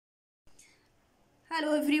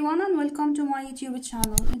Hello everyone and welcome to my YouTube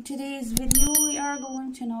channel. In today's video we are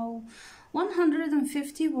going to know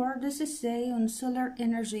 150 words to say on solar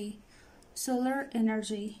energy. So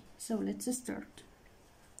let's start.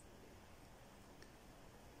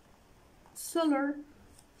 Solar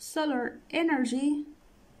energy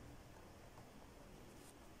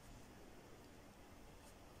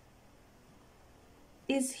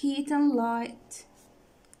is heat and light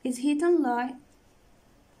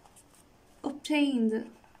obtained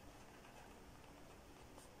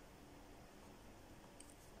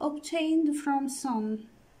from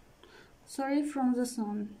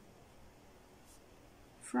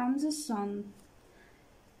the sun,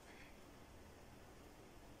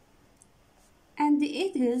 and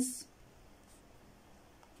it is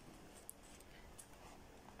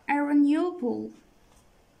a renewable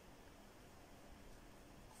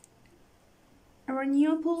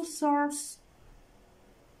source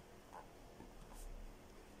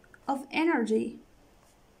of energy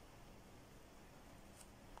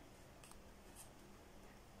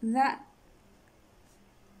that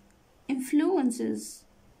influences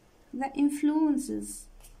weather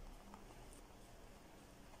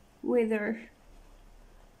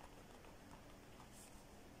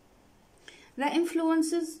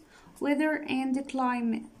and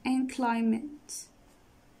climate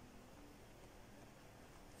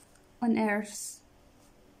on Earth.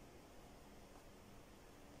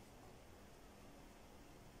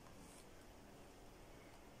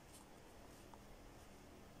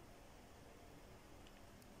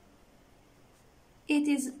 It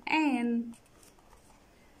is an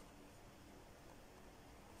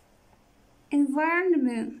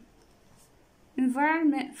environment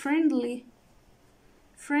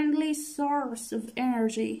friendly source of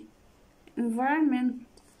energy.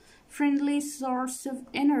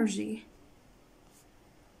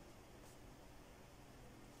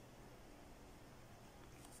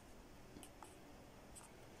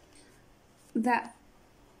 That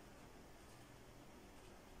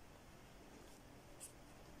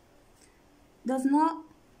does not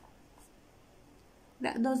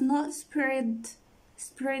spread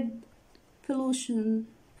pollution.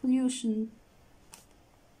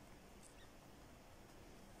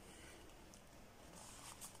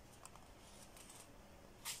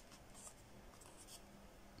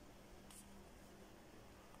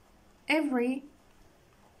 Every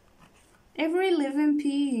living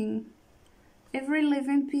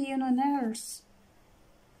being on Earth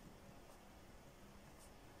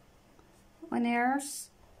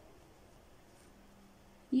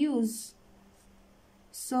use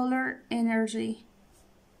solar energy.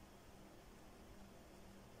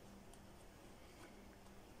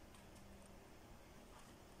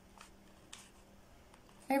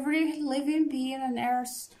 Every living being on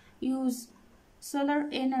Earth use solar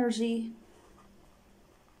energy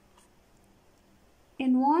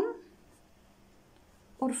in one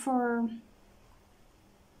or form,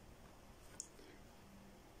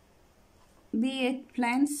 be it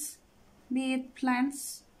plants,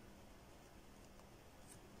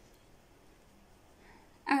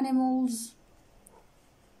 animals,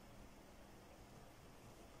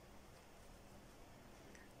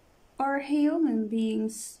 or human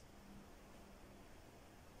beings.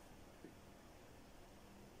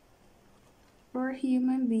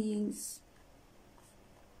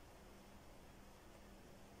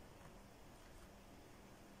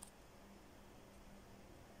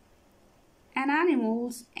 And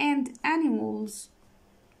animals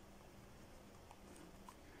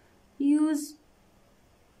use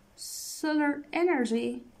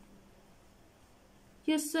energy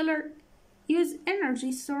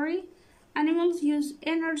animals use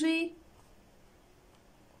energy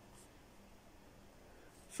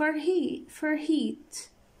for heat,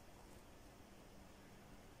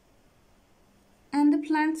 and the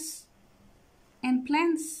plants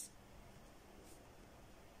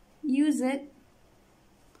use it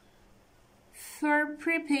for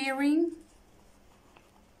preparing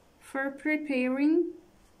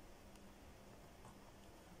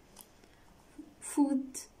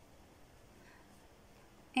food,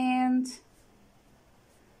 and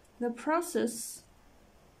the process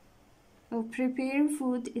of preparing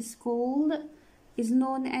food is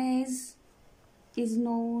known as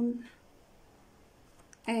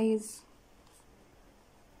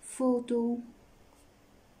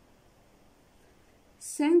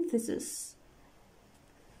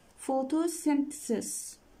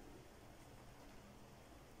photosynthesis.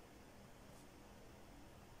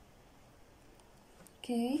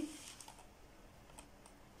 Okay,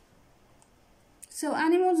 so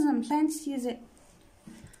animals and plants use it.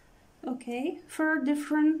 Okay. okay, for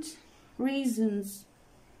different reasons.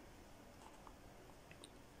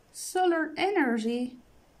 Solar energy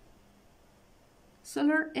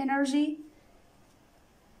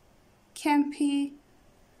can be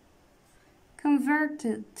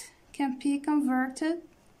converted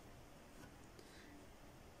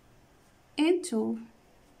into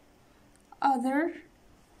other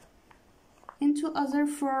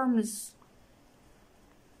forms,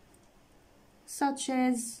 such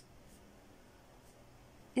as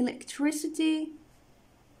electricity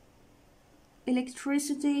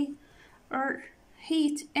or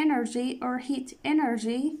heat energy,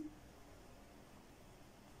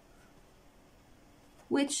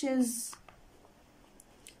 which is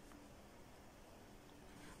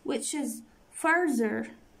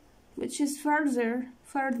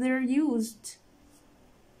further used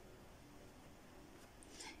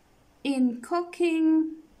in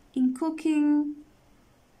cooking,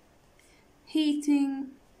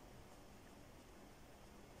 heating,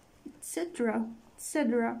 etc.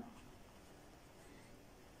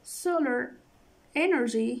 Solar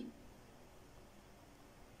energy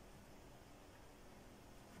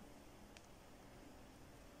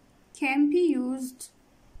can be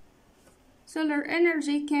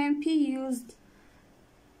used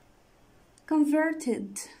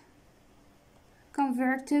converted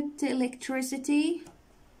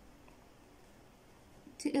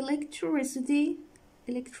to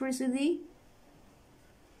electricity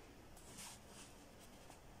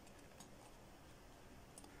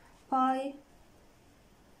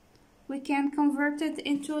we can convert it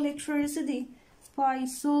into electricity by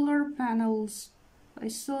solar panels.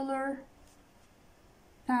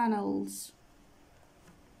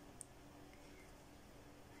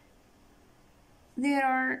 There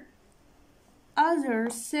are other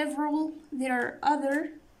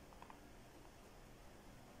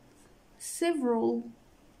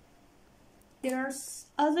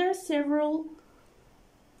several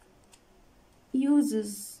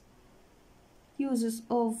uses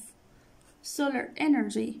of solar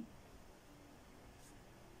energy.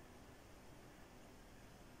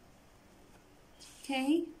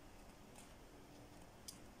 Okay,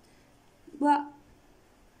 but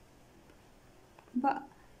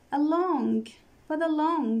along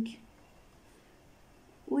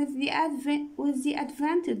with the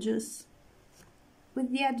advantages,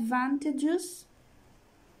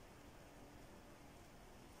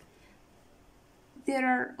 there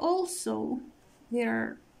are also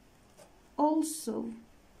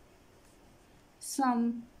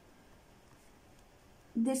some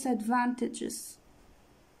disadvantages.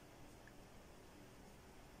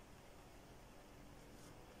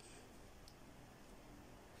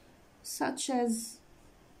 Such as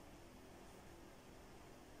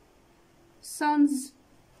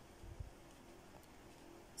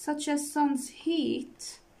sun's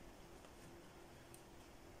heat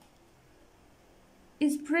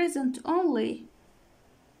is present only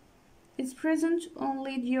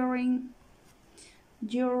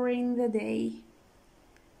during the day.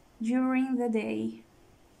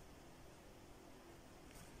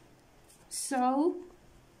 So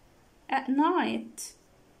at night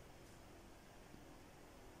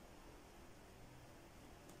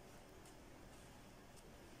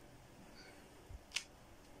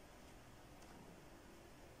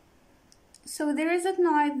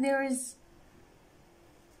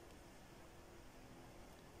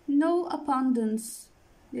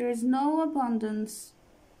there is no abundance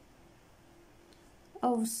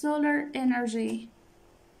of solar energy,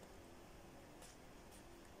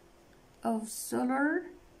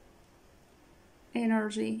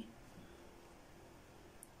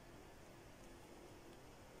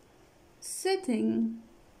 Setting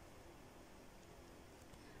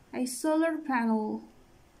a solar panel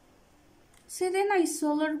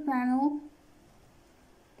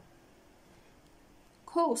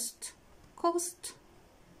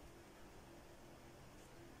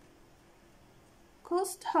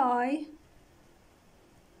cost high,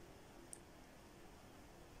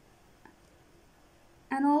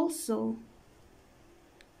 and also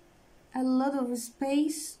a lot of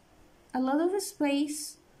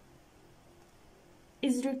space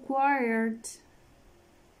is required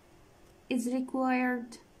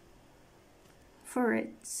for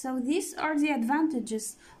it. So these are the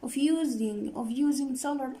advantages of using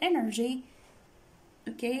solar energy.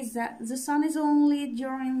 Okay, is that the sun is only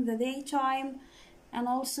during the daytime, and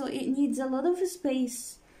also it needs a lot of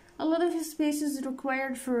space. A lot of space is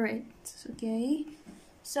required for it. Okay,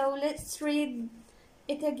 so let's read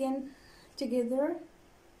it again together.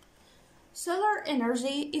 Solar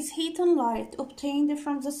energy is heat and light obtained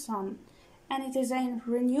from the sun, and it is a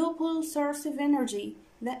renewable source of energy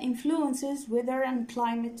that influences weather and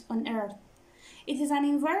climate on Earth. It is an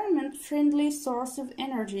environment-friendly source of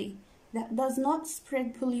energy that does not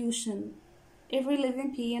spread pollution. Every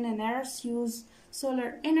living being on Earth uses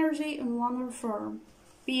solar energy in one form,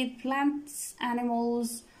 be it plants,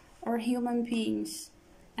 animals, or human beings.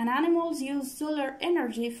 And animals use solar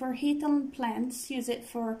energy for heat and plants use it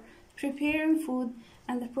for preparing food,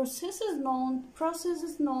 and the process is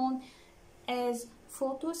known as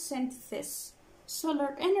photosynthesis.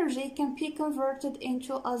 Solar energy can be converted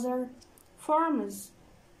into other forms,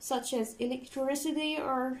 such as electricity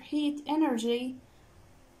or heat energy,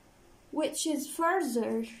 which is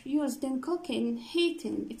further used in cooking,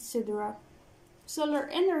 heating, etc. Solar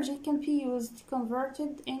energy can be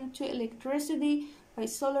converted into electricity by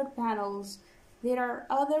solar panels. There are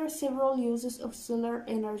other several uses of solar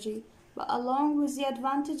energy, but along with the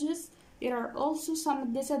advantages, there are also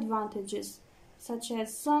some disadvantages, such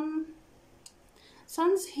as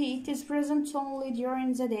sun's heat is present only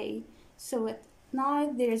during the day, so at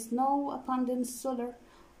night there is no abundance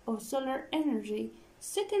of solar energy.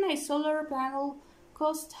 Setting a solar panel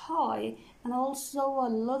costs high, and also a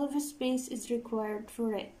lot of space is required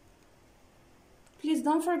for it. Please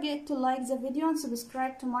don't forget to like the video and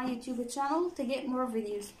subscribe to my YouTube channel to get more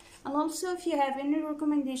videos. And also, if you have any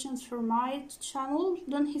recommendations for my channel,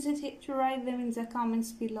 don't hesitate to write them in the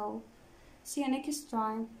comments below. See you next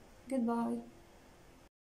time. Goodbye.